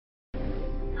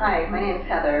Hi, my name's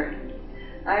Heather.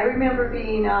 I remember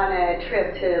being on a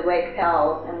trip to Lake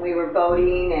Powell, and we were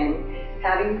boating and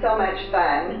having so much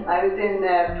fun. I was in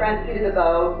the front seat of the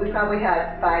boat. We probably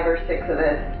had 5 or 6 of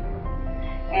us.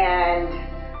 And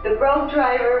the boat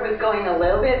driver was going a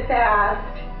little bit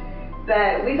fast,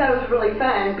 but we thought it was really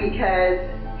fun because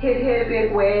he'd hit a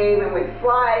big wave and we'd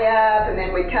fly up and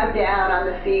then we'd come down on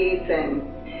the seats, and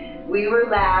we were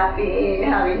laughing,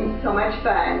 having so much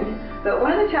fun. But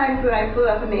one of the times when I flew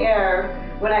up in the air,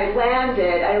 when I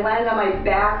landed on my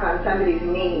back on somebody's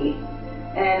knee,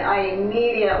 and I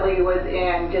immediately was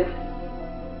in just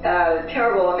a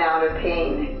terrible amount of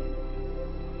pain.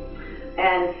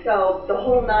 And so the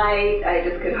whole night I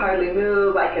just could hardly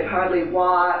move, I could hardly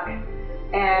walk,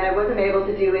 and I wasn't able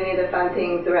to do any of the fun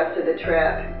things the rest of the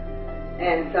trip.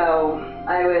 And so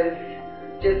I was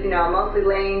just, mostly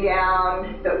laying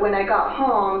down. But when I got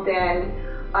home, then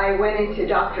I went into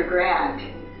Dr. Grant,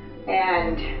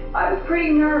 and I was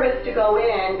pretty nervous to go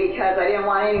in because I didn't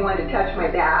want anyone to touch my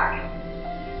back.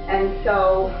 And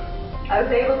so I was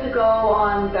able to go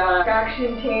on the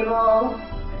traction table,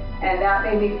 and that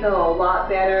made me feel a lot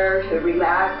better, to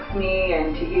relax me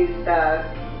and to use the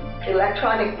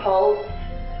electronic pulse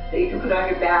that you can put on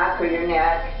your back or your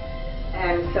neck.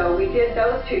 And so we did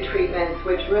those 2 treatments,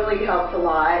 which really helped a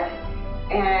lot.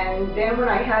 And then when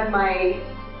I had my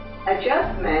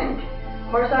adjustment,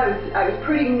 of course I was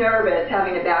pretty nervous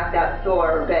having a back that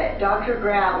sore, but Dr.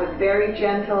 Grant was very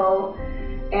gentle,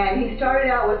 and he started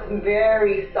out with some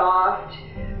very soft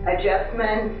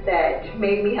adjustments that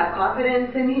made me have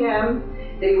confidence in him,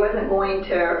 that he wasn't going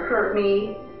to hurt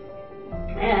me.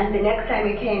 And the next time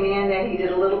he came in, then he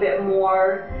did a little bit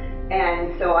more,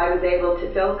 and so I was able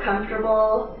to feel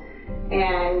comfortable,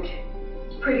 and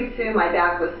pretty soon my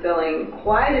back was feeling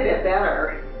quite a bit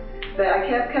better. But I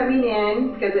kept coming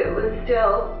in because it was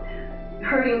still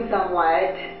hurting somewhat,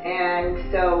 and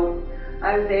so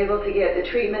I was able to get the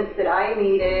treatments that I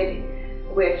needed,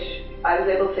 which I was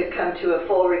able to come to a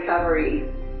full recovery,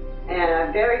 and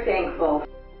I'm very thankful.